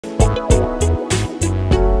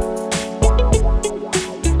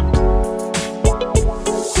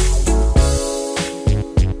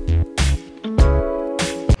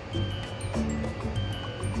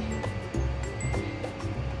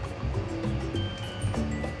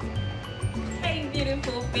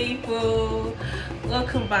beautiful people,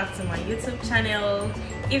 welcome back to my YouTube channel.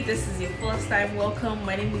 If this is your first time, welcome.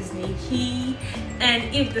 My name is Nikki, and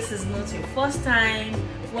if this is not your first time,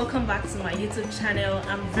 welcome back to my YouTube channel.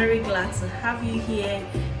 I'm very glad to have you here.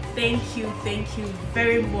 Thank you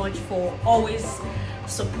very much for always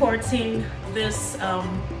supporting this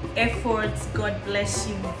effort. God bless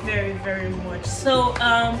you very much. So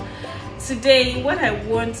today what I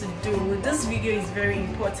want to do, this video is very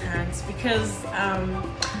important because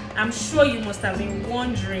I'm sure you must have been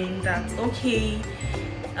wondering that, okay,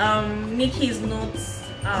 Nikki is not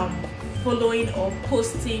following or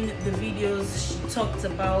posting the videos she talked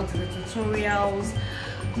about, the tutorials,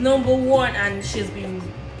 number one, and she's been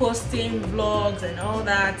posting vlogs and all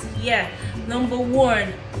that. Yeah, number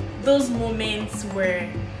one, those moments were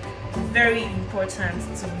very important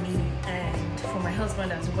to me and for my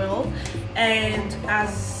husband as well. And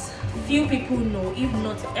as few people know, if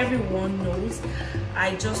not everyone knows,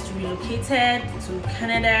 I just relocated to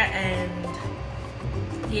Canada, and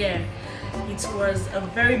yeah, it was a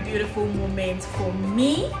very beautiful moment for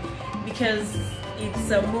me because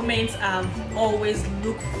it's a moment I've always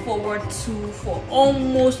looked forward to for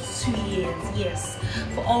almost 2 years. Yes,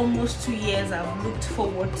 for almost 2 years I've looked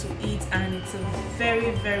forward to it, and it's a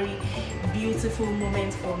very beautiful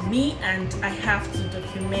moment for me, and I have to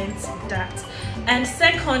document that. And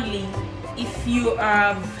secondly, if you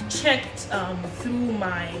have checked through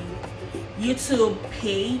my YouTube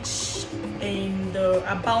page, in the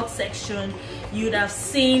about section, you'd have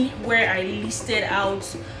seen where I listed out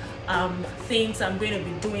things I'm going to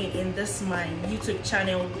be doing in this my YouTube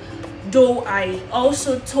channel. Though I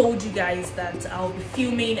also told you guys that I'll be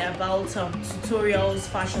filming about tutorials,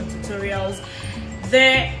 fashion tutorials.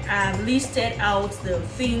 There I've listed out the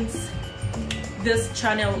things this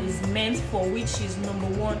channel is meant for, which is number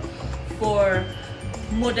one for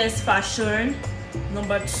modest fashion,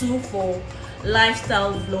 number two for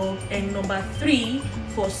lifestyle vlog, and number three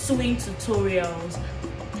for sewing tutorials.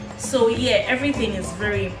 So yeah, everything is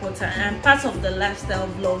very important, and part of the lifestyle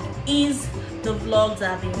vlog is the vlogs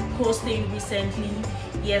I've been posting recently.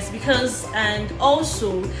 Yes, because, and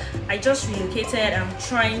also I just relocated. I'm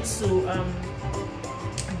trying to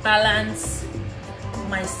balance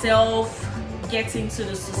myself, get into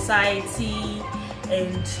the society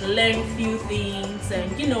and learn few things.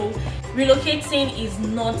 And you know, relocating is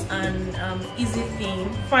not an easy thing.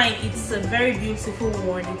 Fine, it's a very beautiful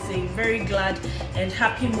one, it's a very glad and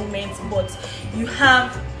happy moment, but you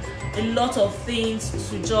have a lot of things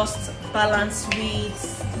to just balance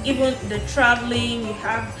with. Even the traveling,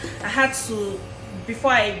 I had to,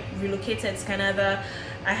 before I relocated to Canada,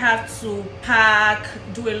 I have to pack,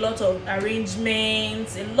 do a lot of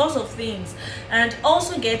arrangements, a lot of things, and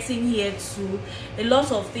also getting here too, a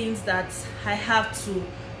lot of things that I have to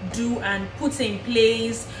do and put in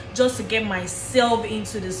place just to get myself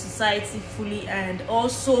into the society fully, and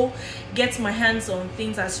also get my hands on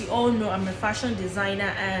things. As you all know, I'm a fashion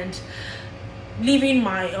designer, and leaving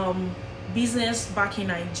my business back in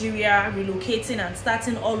Nigeria, relocating and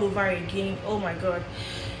starting all over again, oh my god,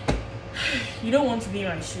 you don't want to be in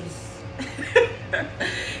my shoes.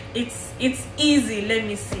 It's easy, let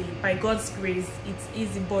me say, by God's grace it's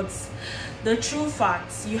easy, but the true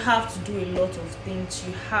facts, you have to do a lot of things.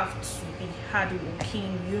 You have to be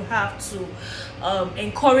hardworking, you have to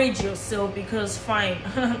encourage yourself, because fine,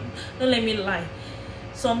 don't let me lie,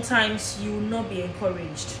 sometimes you will not be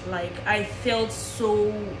encouraged. Like, I felt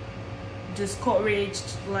so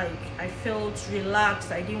discouraged, like I felt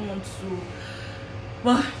relaxed, I didn't want to.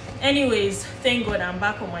 But anyways, thank God I'm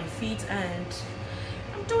back on my feet and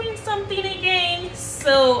I'm doing something again.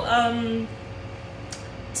 So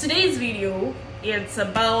today's video, it's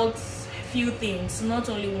about a few things, not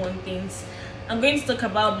only one thing. I'm going to talk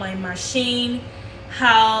about my machine,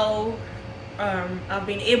 how I've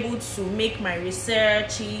been able to make my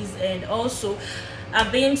researches, and also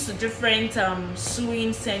I've been to different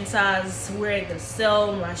sewing centers where they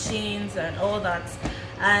sell machines and all that.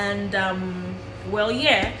 And well,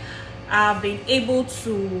 yeah, I've been able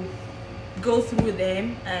to go through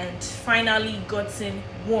them and finally gotten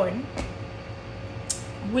one,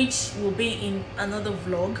 which will be in another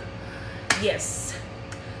vlog. Yes,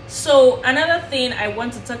 so another thing I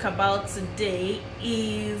want to talk about today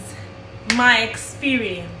is my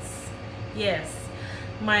experience. Yes,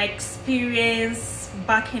 my experience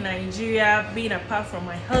back in Nigeria, being apart from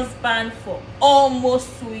my husband for almost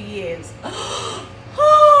 2 years.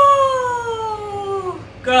 Oh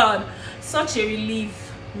god, such a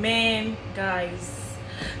relief, man. Guys,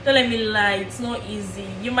 don't let me lie, it's not easy.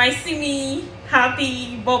 You might see me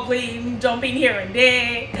happy, bubbling, jumping here and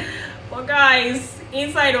there, but guys,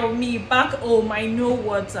 inside of me back home, I know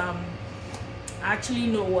what I actually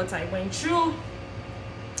know what I went through.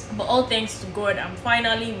 But all thanks to God, I'm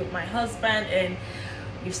finally with my husband, and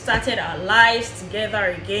we've started our lives together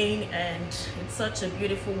again, and it's such a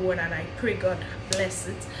beautiful one, and I pray God bless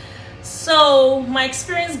it. So my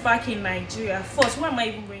experience back in Nigeria, first, where am I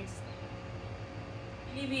even going to start?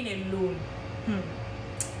 Living alone.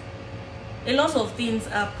 A lot of things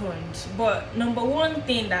happened, but number one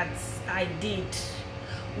thing that I did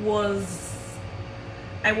was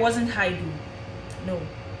I wasn't hiding. No,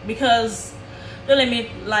 because don't let me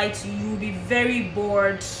lie to you, you'll be very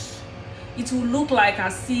bored. It will look like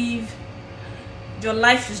as if your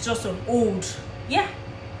life is just on hold. Yeah,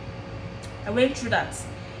 I went through that.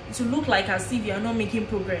 It will look like as if you're not making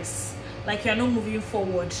progress, like you're not moving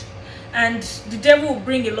forward, and the devil will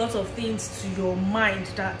bring a lot of things to your mind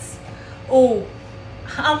that, oh,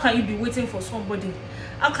 how can you be waiting for somebody?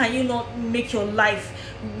 How can you not make your life?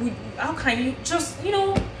 How can you just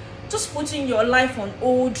just putting your life on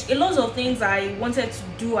hold? A lot of things I wanted to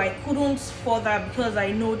do, I couldn't further because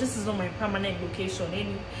I know this is not my permanent location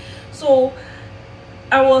anyway. So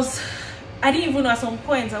I didn't even know. At some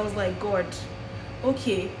point I was like, God,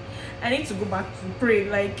 okay, I need to go back to pray.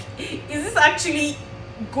 Like, is this actually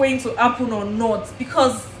going to happen or not?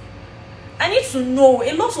 Because I need to know.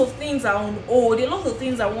 A lot of things are on hold. A lot of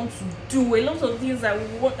things I want to do. A lot of things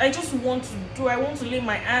I just want to do. I want to lay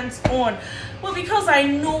my hands on. But because I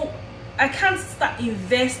know I can't start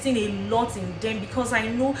investing a lot in them, because I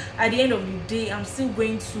know at the end of the day I'm still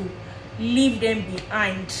going to leave them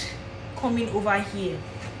behind coming over here.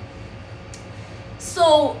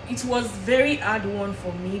 So it was very hard one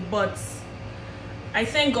for me, but I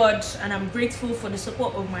thank God and I'm grateful for the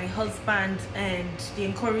support of my husband and the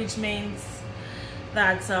encouragement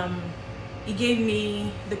that he gave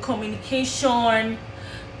me. The communication,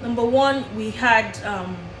 number one, we had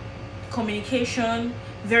communication,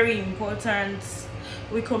 very important.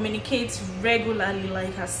 We communicate regularly,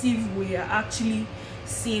 like as if we are actually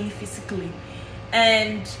seeing physically.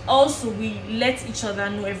 And also we let each other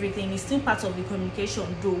know everything. It's still part of the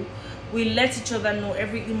communication though. We let each other know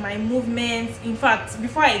everything, my movements. In fact,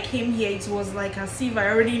 before I came here, it was like as if I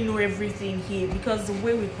already know everything here, because the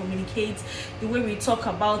way we communicate, the way we talk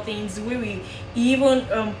about things, the way we even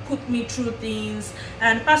put me through things.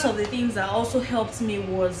 And part of the things that also helped me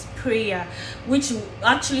was prayer, which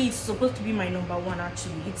actually is supposed to be my number one.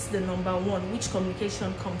 Actually, it's the number one, which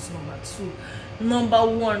communication comes number two. Number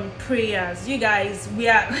one, prayers. You guys,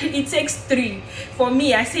 it takes three. For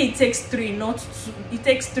me, I say it takes three, not two. It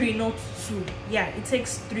takes three, not two. Yeah, it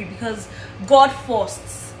takes three, because God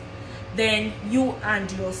first, then you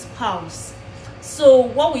and your spouse. So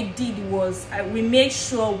what we did was we made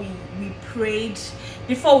sure we prayed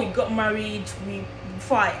before we got married.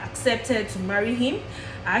 Before I accepted to marry him,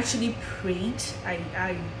 I actually prayed.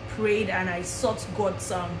 I prayed and I sought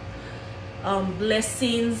God's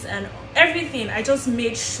blessings and everything. I just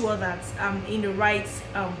made sure that I'm in the right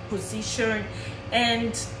position.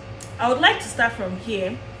 And I would like to start from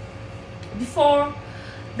here. Before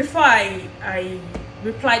I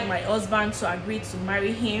replied my husband to agree to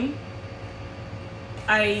marry him,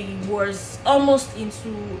 I was almost into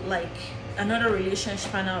like another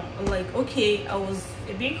relationship, and I'm like, okay, I was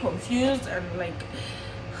a bit confused and like,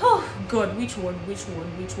 oh God, which one?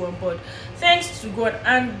 But thanks to God,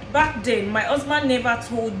 and back then my husband never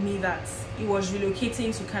told me that he was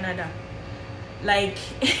relocating to Canada. Like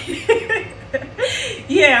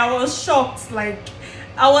yeah, I was shocked. Like,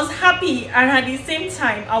 I was happy, and at the same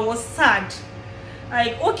time I was sad.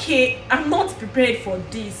 Like, okay, I'm not prepared for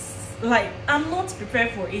this. Like, I'm not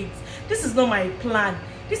prepared for it. This is not my plan.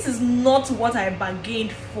 This is not what I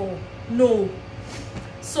bargained for. No.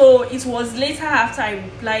 So it was later, after I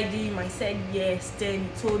replied him, I said yes. Then he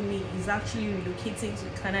told me he's actually relocating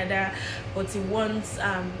to Canada, but he wants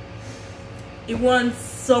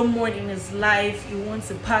someone in his life. He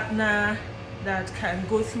wants a partner that can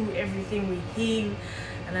go through everything with him.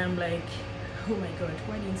 And I'm like, oh my God,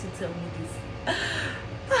 why didn't you tell me this?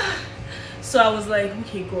 So I was like,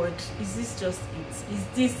 okay, God, is this just it? Is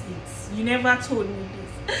this it? You never told me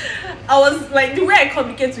this. I was like, the way I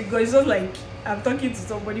communicate with God is just like I'm talking to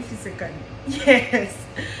somebody physically. Yes.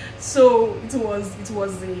 So it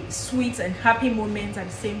was a sweet and happy moment at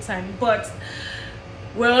the same time. But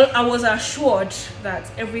well, I was assured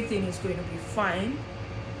that everything is going to be fine.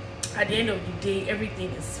 At the end of the day,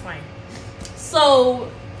 everything is fine. So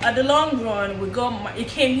at the long run, he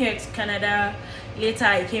came here to Canada. Later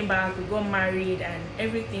I came back, we got married, and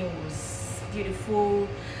everything was beautiful.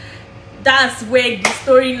 That's where the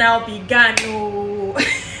story now began. Oh.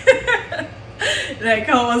 Like,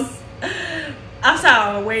 I after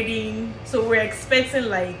our wedding, so we're expecting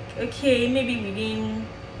like, okay, maybe within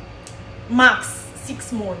max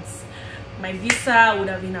 6 months my visa would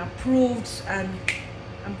have been approved and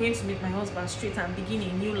I'm going to meet my husband straight and begin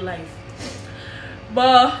a new life.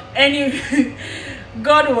 But anyway,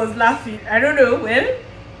 God was laughing. I don't know. Well,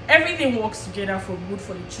 everything works together for good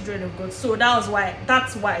for the children of God. So that's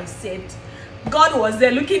why I said God was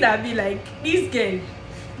there looking at me like, this girl, you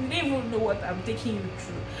don't even know what I'm taking you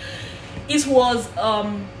through. It was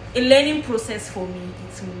a learning process for me.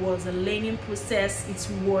 It was a learning process. It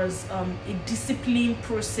was a discipline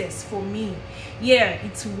process for me. Yeah,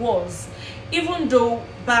 it was. Even though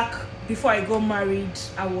back before I got married,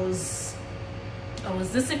 I was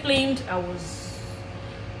disciplined, I was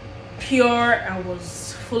pure, I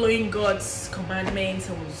was following God's commandments,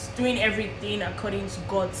 I was doing everything according to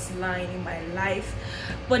God's line in my life.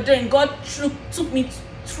 But then God took me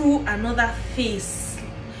through another phase.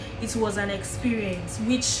 It was an experience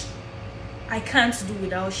which I can't do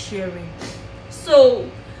without sharing.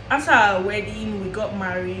 So after our wedding, we got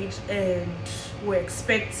married and we're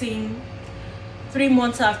expecting. 3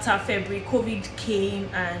 months after February, COVID came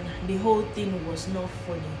and the whole thing was not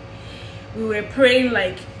funny. We were praying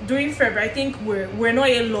like during February. I think we're not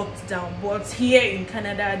yet locked down, but here in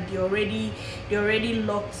Canada they already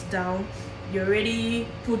locked down. They already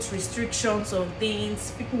put restrictions on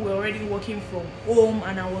things. People were already working from home,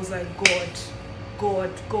 and I was like,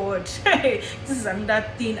 God, this is another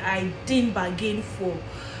thing I didn't bargain for.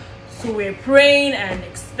 So we're praying and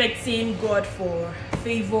expecting God for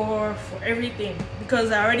favor for everything,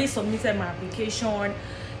 because I already submitted my application.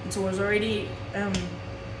 It was already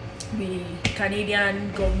with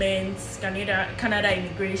Canadian government, Canada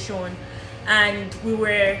immigration, and we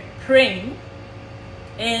were praying.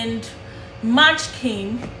 And March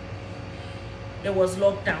came, there was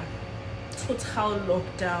lockdown, total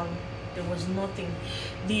lockdown. There was nothing.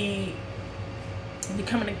 The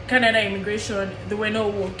Canada immigration, they were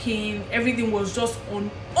not working. Everything was just on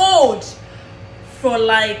hold for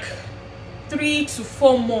like 3 to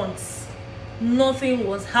 4 months. Nothing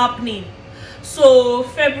was happening. So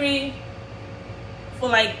February, for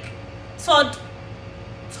like third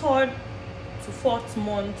to fourth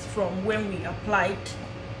month from when we applied,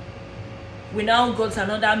 we now got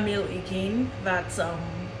another mail again that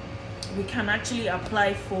we can actually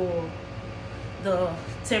apply for the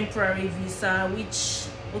temporary visa, which,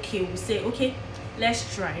 okay, we say, okay,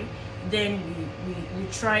 let's try. Then we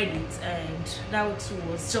tried it, and that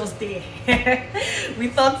was just there. We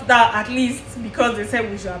thought that at least, because they said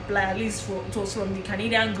we should apply, at least it was from the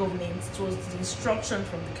Canadian government, it was the instruction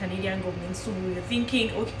from the Canadian government. So we were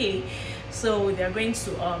thinking, okay, so they're going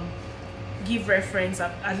to give reference,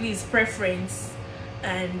 at least preference,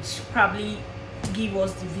 and probably give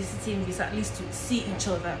us the visiting visa, at least to see each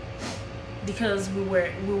other, because we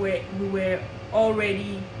were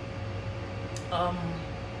already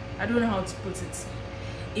I don't know how to put it,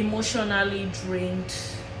 emotionally drained.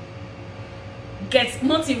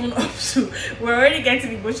 Not even up to, we're already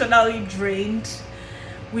getting emotionally drained.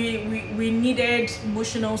 We needed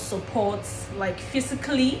emotional support, like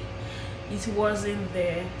physically it wasn't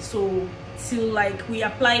there. So till like we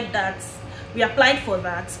applied for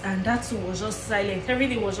that, and that was just silent.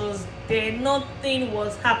 Everything was just there, nothing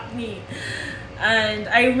was happening. And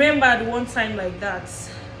I remember at one time like that,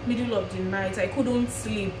 middle of the night, I couldn't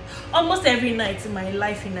sleep. Almost every night in my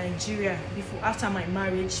life in Nigeria, after my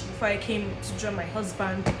marriage, before I came to join my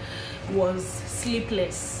husband, was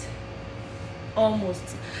sleepless. Almost.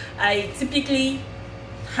 I typically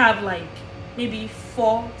have like maybe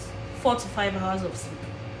 4 to 5 hours of sleep.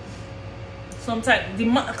 Sometimes the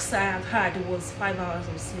max I have had was 5 hours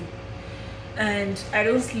of sleep, and I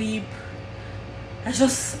don't sleep. I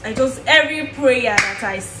just every prayer that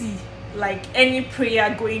I see, like any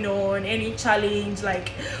prayer going on, any challenge,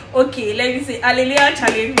 like, okay, let me say Hallelujah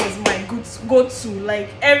challenge was my go-to, like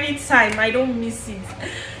every time, I don't miss it.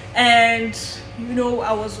 And you know,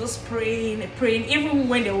 I was just praying, even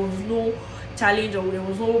when there was no challenge or there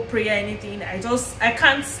was no prayer, anything, I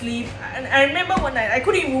can't sleep. And I remember when I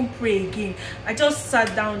couldn't even pray again. I just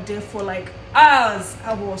sat down there for like hours.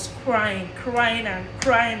 I was crying.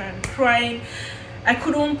 I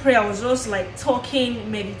couldn't pray. I was just like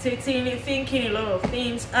talking, meditating, thinking a lot of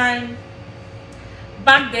things. And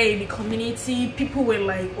back there in the community, people were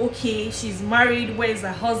like, okay, she's married, where's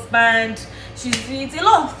her husband? It's a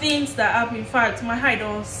lot of things that happen. In fact, my eye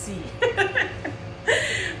don't see.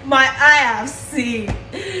 My eye have seen.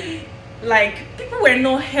 Like, people were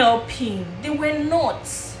not helping. They were not.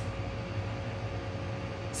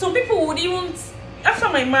 So people would even, after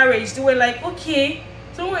my marriage, they were like, okay,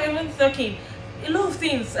 so we were even talking, a lot of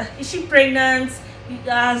things. Is she pregnant?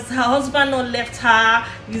 Has her husband not left her?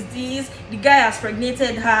 Is this the guy has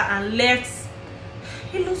pregnated her and left?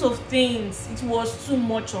 A lot of things. It was too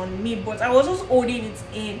much on me, but I was just holding it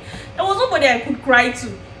in. There was nobody I could cry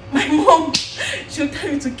to. My mom, she would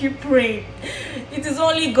tell me to keep praying. It is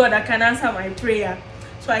only God that can answer my prayer.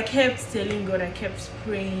 So I kept telling God, I kept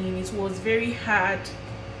praying. It was very hard.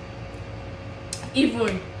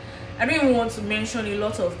 Even I don't even want to mention a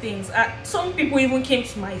lot of things. Some people even came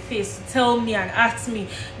to my face to tell me and ask me.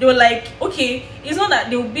 They were like, okay, it's not that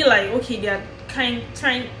they would be like, okay, they are kind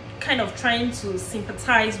of trying to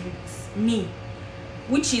sympathize with me,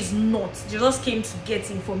 which is not. They just came to get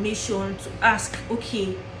information, to ask,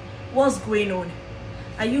 okay, what's going on?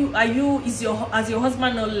 Has your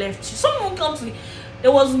husband not left you? Someone come to me.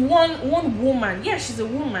 There was one woman. Yeah, she's a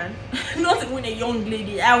woman, not even a young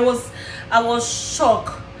lady. I was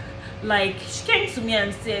shocked. Like, she came to me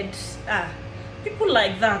and said, people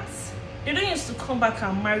like that, they don't used to come back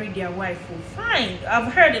and marry their wife. Oh, fine.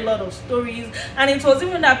 I've heard a lot of stories, and it was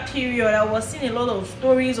even that period I was seeing a lot of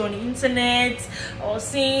stories on the internet. I was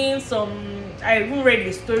seeing I even read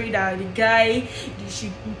a story that the guy,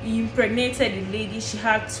 he impregnated the lady. She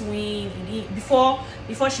had twins.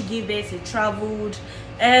 Before she gave birth, he traveled,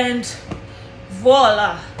 and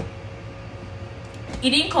voila, he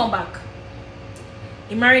didn't come back.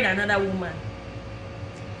 He married another woman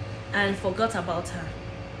and forgot about her,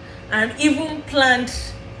 and even planned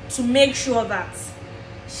to make sure that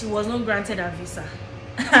she was not granted a visa.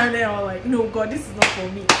 And then I was like, no, God, this is not for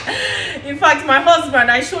me. In fact, my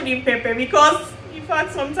husband, I showed him pepper, because in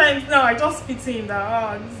fact sometimes now I just pity him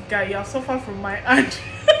that, this guy, you have suffered from my hand.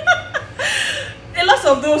 A lot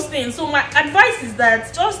of those things. So my advice is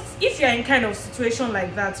that, just if you're in kind of situation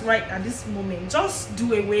like that right at this moment, just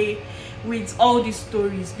do away with all these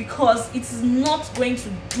stories, because it is not going to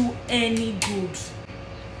do any good.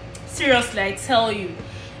 Seriously, I tell you,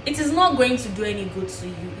 it is not going to do any good to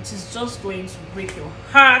you. It is just going to break your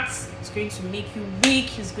heart. It's going to make you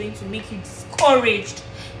weak. It's going to make you discouraged.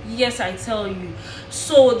 Yes, I tell you.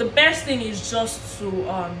 So the best thing is just to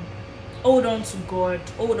hold on to God,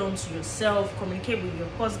 hold on to yourself, communicate with your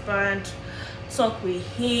husband, talk with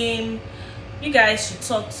him. You guys should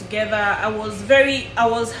talk together. I was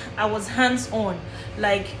hands-on.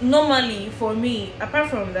 Like, normally for me, apart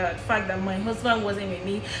from the fact that my husband wasn't with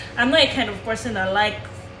me, I'm not a kind of person that like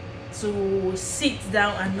to sit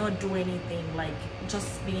down and not do anything, like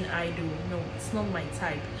just being idle. No, it's not my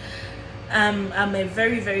type. I'm a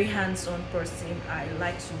very, very hands-on person. I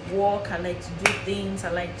like to walk, I like to do things,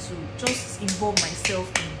 I like to just involve myself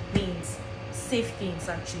in things, safe things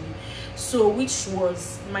actually. So which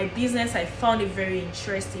was my business. I found it very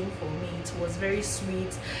interesting for me. It was very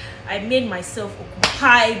sweet. I made myself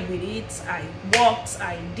occupied with it. I walked,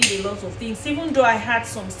 I did a lot of things, even though I had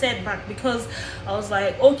some setback, because I was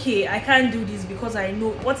like, okay, I can't do this, because I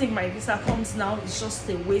know, what if my visa comes now? It's just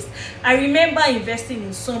a waste. I remember investing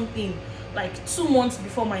in something like 2 months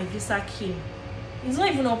before my visa came. It's not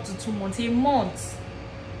even up to 2 months, a month.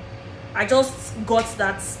 I just got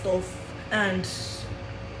that stuff, and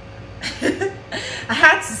I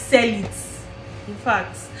had to sell it. In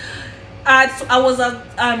fact, I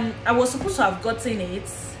was supposed to have gotten it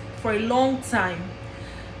for a long time.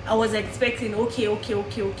 I was expecting, okay, oh,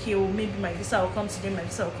 maybe my visa will come today, my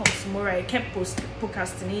visa will come tomorrow. I kept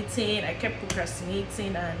procrastinating,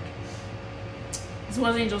 and it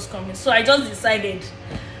wasn't just coming. So I just decided,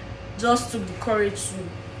 just took the courage to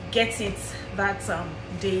get it that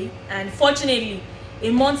day, and fortunately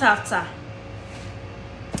a month after,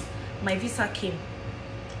 my visa came,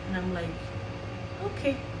 and I'm like,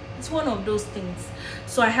 okay, it's one of those things.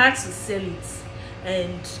 So I had to sell it,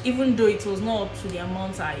 and even though it was not up to the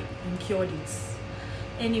amount I incurred it,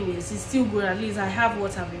 anyways, it's still good. At least I have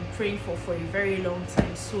what I've been praying for a very long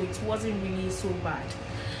time, so it wasn't really so bad.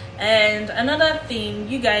 And another thing,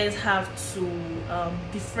 you guys have to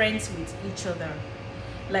be friends with each other.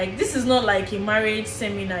 Like, this is not like a marriage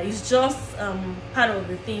seminar, it's just part of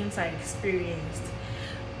the things I experienced.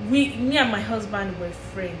 Me and my husband were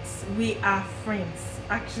friends. We are friends,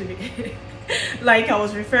 actually. Like I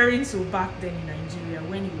was referring to back then in Nigeria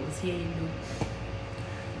when he was here, you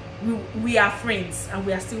know. We are friends, and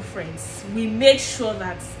we are still friends. We made sure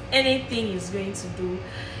that anything is going to do,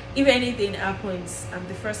 if anything happens, I'm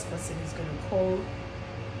the first person he's going to call.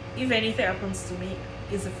 If anything happens to me,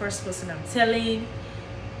 he's the first person I'm telling.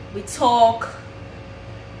 We talk,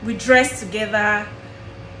 we dress together,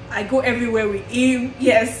 I go everywhere with him.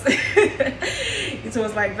 Yes, it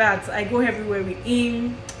was like that. I go everywhere with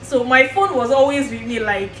him. So my phone was always with me.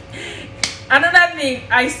 Like, Another thing,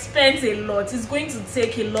 I spent a lot. It's going to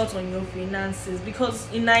take a lot on your finances,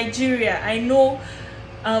 because in Nigeria, I know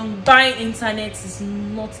buying internet is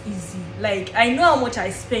not easy. Like, I know how much I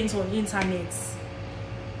spent on internet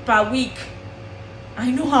per week.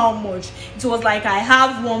 I know how much. It was like I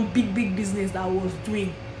have one big business that I was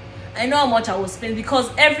doing. I know how much I was spending,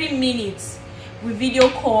 because every minute we video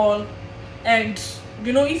call, and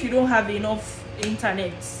you know, if you don't have enough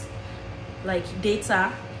internet, like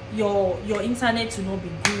data, your internet will not be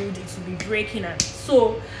good, it will be breaking. And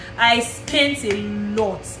so I spent a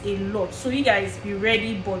lot. So you guys be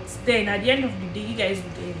ready, but then at the end of the day, you guys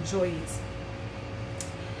would enjoy it.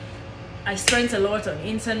 I spent a lot on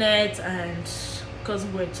internet, and because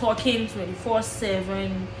we're talking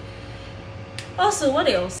 24/7. Also, what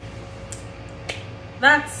else?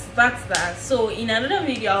 That's that. So in another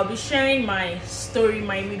video, I'll be sharing my story,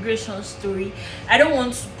 my immigration story. I don't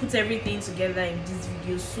want to put everything together in this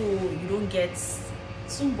video, so you don't get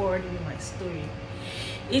too bored with my story.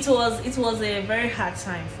 It was a very hard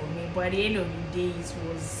time for me, but at the end of the day,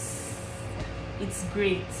 it's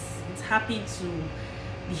great. It's happy to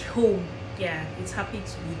be home. Yeah, it's happy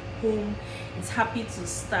to be home. It's happy to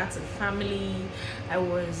start a family. I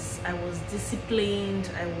was disciplined.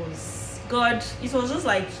 God, it was just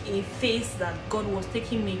like a phase that God was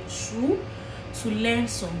taking me through to learn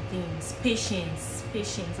some things. Patience.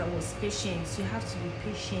 I was patient. You have to be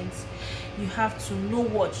patient. You have to know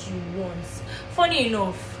what you want. Funny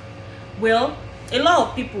enough, well, a lot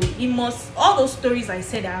of people, all those stories I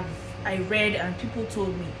said I read and people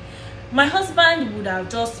told me, my husband would have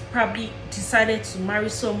just probably decided to marry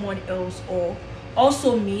someone else, or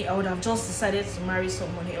also me, I would have just decided to marry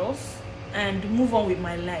someone else and move on with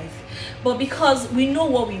my life. But because we know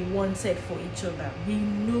what we wanted for each other, we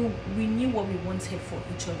knew what we wanted for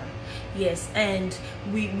each other, yes, and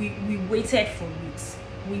we waited for it,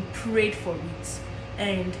 we prayed for it,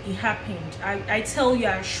 and it happened. I tell you,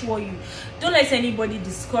 I assure you, don't let anybody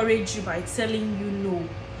discourage you by telling you no,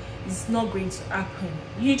 it's not going to happen.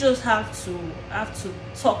 You just have to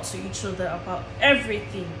talk to each other about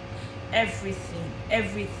everything,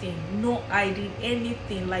 no hiding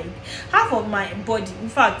anything. Like, half of my body, in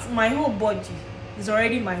fact my whole body, is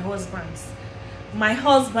already my husband's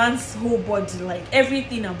whole body. Like,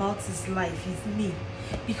 everything about his life is me,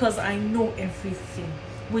 because I know everything.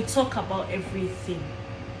 We talk about everything.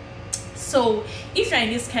 So if you're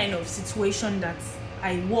in this kind of situation that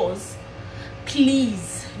I was,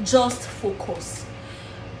 please just focus.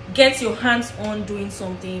 Get your hands on doing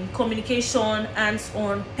something. Communication, hands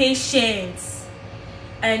on, patience,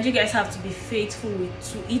 and you guys have to be faithful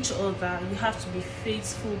to each other. You have to be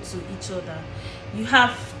faithful to each other. You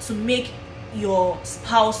have to make your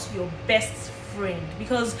spouse your best friend,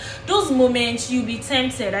 because those moments you'll be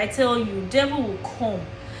tempted. I tell you, devil will come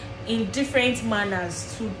in different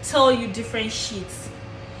manners to tell you different shit.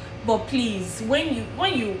 But please, when you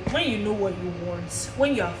know what you want,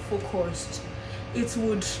 when you are focused, it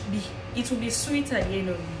will be sweet at the end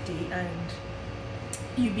of the day, and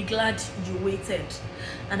you'll be glad you waited.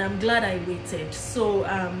 And I'm glad I waited. So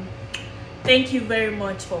thank you very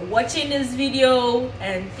much for watching this video,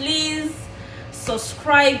 and please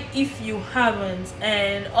subscribe if you haven't,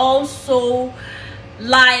 and also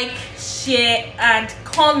like, share, and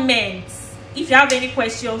comment. If you have any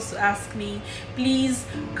questions to ask me, please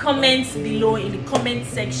comment below in the comment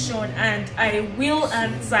section, and I will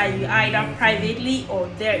answer you either privately or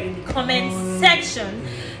there in the comment section.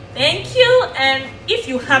 Thank you. And if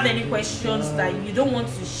you have any questions that you don't want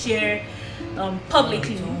to share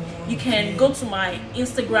publicly, you can go to my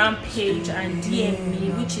Instagram page and DM me,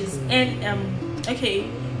 which is okay,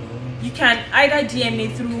 you can either DM me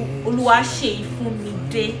through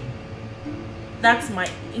Oluwaseifumide, that's my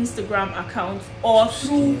Instagram account, or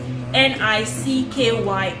through NICKY_COUTURE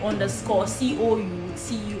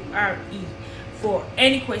for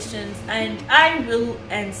any questions, and I will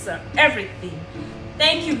answer everything.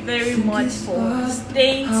 Thank you very much for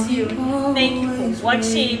staying tuned. Thank you for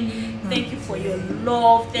watching. Thank you for your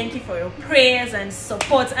love. Thank you for your prayers and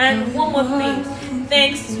support. And one more thing,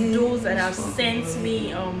 thanks to those that have sent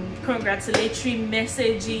me congratulatory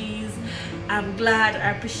messages. I'm glad. I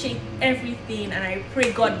appreciate everything, and I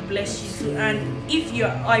pray God bless you too. And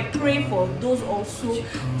I pray for those also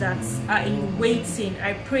that are in waiting.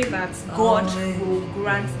 I pray that God will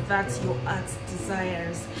grant that your heart's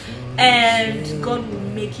desires, and God will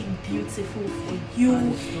make it beautiful for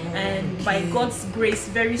you. And by God's grace,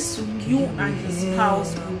 very soon you and your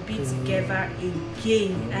spouse will be together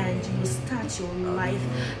again, and you will start your life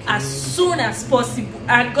as soon as possible.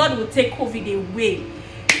 And God will take COVID away.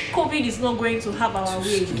 COVID is not going to have our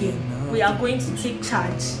way again. We are going to take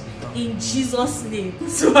charge. in Jesus' name.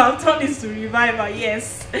 So I've turned this to revival.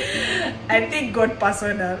 Yes, I think God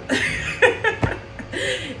personal.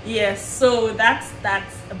 Yes, so that's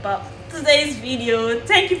about today's video.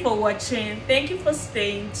 Thank you for watching. Thank you for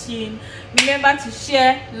staying tuned. Remember to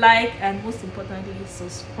share, like, and most importantly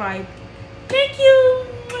subscribe. Thank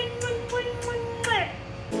you.